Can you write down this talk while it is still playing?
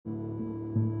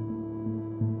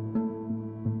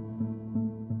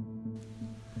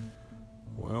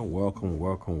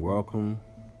welcome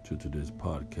to today's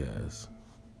podcast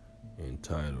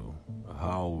entitled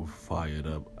How Fired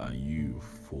Up Are You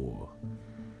for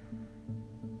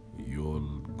Your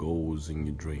Goals and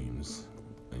Your Dreams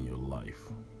and Your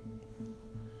Life?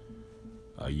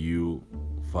 Are you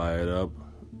fired up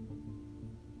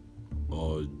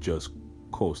or just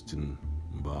coasting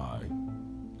by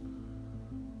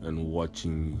and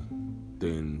watching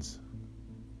things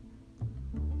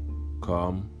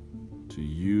come to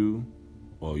you,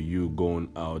 or you going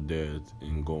out there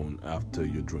and going after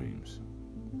your dreams?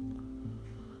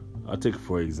 I'll take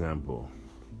for example,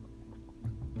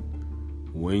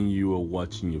 when you are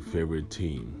watching your favorite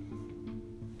team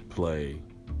play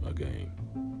a game,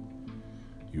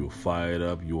 you are fired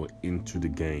up, you are into the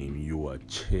game, you are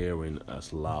cheering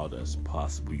as loud as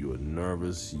possible, you are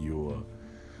nervous,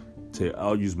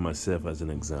 I'll use myself as an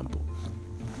example.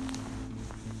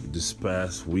 This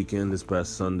past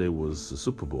Sunday was the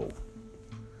Super Bowl.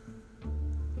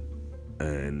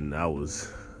 And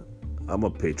I'm a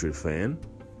Patriot fan.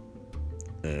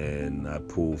 And I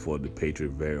pulled for the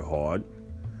Patriot very hard.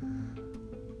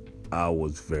 I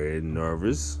was very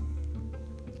nervous,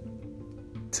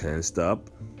 tensed up,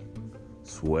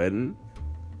 sweating.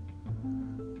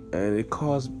 And it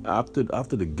caused, after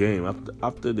the game,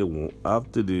 after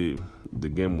the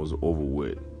game was over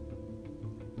with,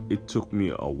 it took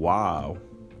me a while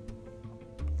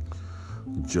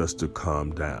just to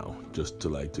calm down, just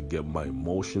to get my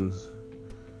emotions,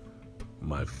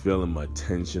 my feeling, my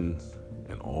tension,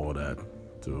 and all that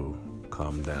to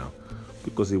calm down,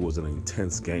 because it was an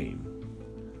intense game.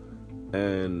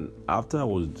 And after I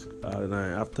was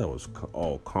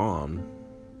all calm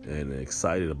and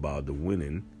excited about the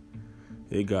winning,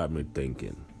 it got me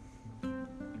thinking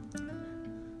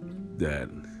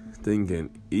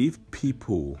if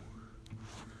people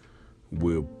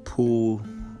will pull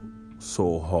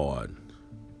so hard,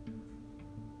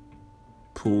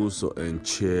 and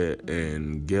cheer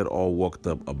and get all worked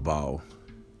up about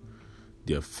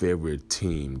their favorite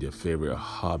team, their favorite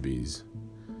hobbies,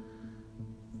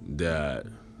 that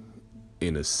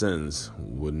in a sense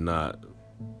would not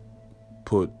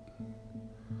put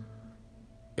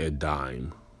a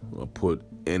dime or put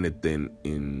anything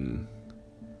in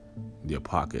their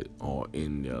pocket or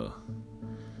in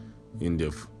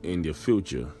their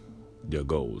future, their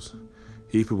goals.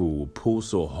 If people will pull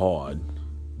so hard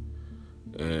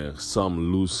and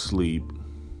some lose sleep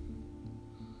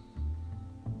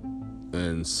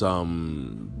and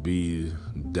some be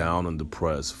down and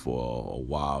depressed for a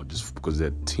while just because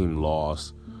their team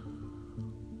lost,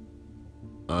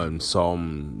 and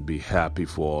some be happy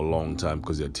for a long time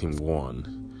because their team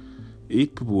won.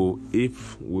 If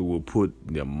we will put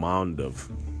the amount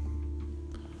of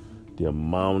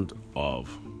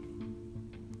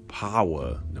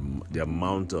power, the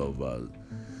amount of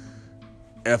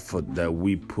effort that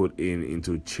we put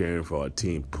into cheering for our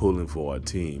team, pulling for our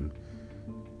team,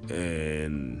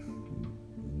 and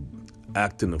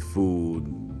acting a fool,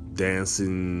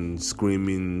 dancing,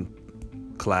 screaming,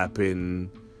 clapping,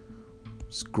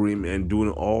 and doing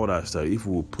all that stuff, if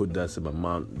we put that same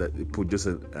amount, that put just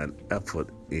an effort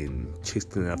in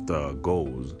chasing after our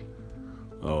goals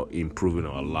or improving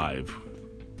our life,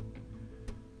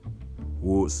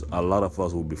 a lot of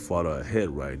us will be farther ahead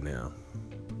right now.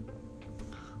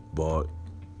 But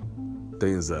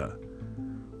things are,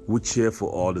 we cheer for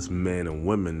all these men and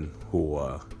women who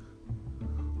are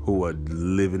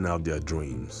living out their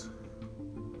dreams,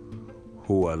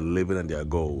 who are living out their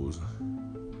goals.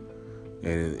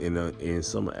 And in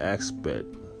some aspect,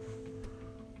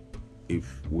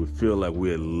 if we feel like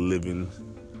we are living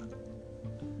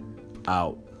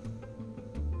out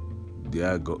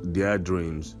their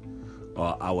dreams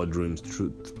or our dreams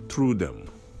through them,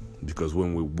 because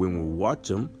when we watch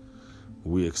them,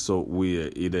 we are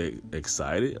either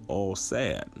excited or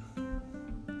sad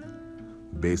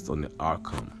based on the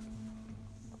outcome.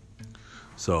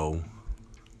 So,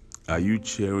 are you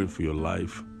cheering for your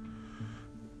life,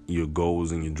 your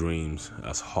goals and your dreams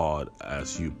as hard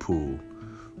as you pull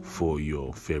for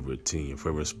your favorite team, your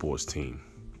favorite sports team?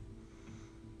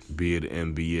 Be it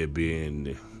NBA,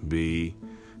 be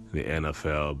the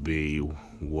NFL, be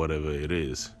whatever it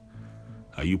is.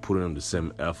 Are you putting in the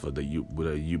same effort that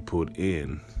you put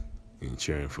in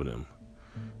cheering for them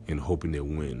and hoping they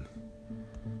win?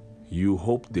 You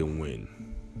hope they win.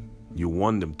 You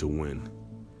want them to win.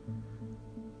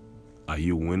 Are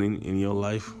you winning in your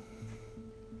life?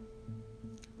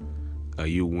 Are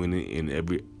you winning in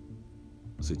every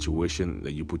situation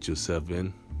that you put yourself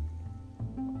in?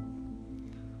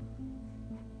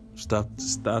 Start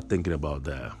thinking about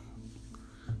that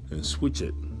and switch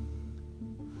it.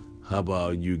 How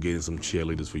about you getting some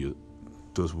cheerleaders for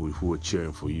those who are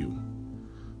cheering for you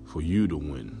to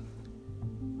win?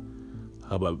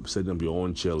 How about setting up your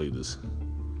own cheerleaders?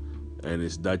 And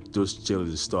it's that those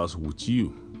cheerleaders starts with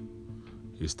you.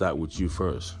 It starts with you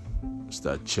first.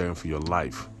 Start cheering for your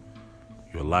life.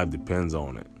 Your life depends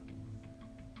on it.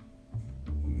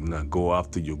 Now go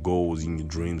after your goals and your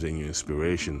dreams and your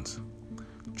inspirations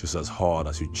just as hard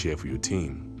as you cheer for your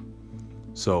team.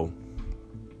 So,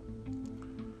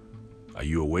 are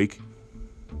you awake?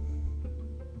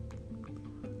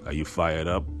 Are you fired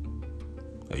up?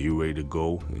 Are you ready to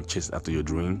go and chase after your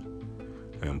dream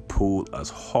and pull as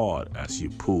hard as you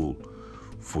pull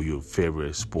for your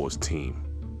favorite sports team?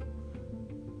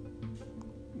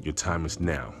 Your time is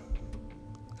now.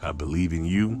 I believe in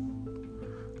you.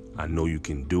 I know you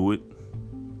can do it.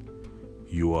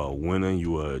 You are a winner.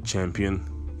 You are a champion.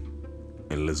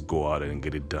 And let's go out and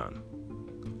get it done.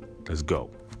 Let's go.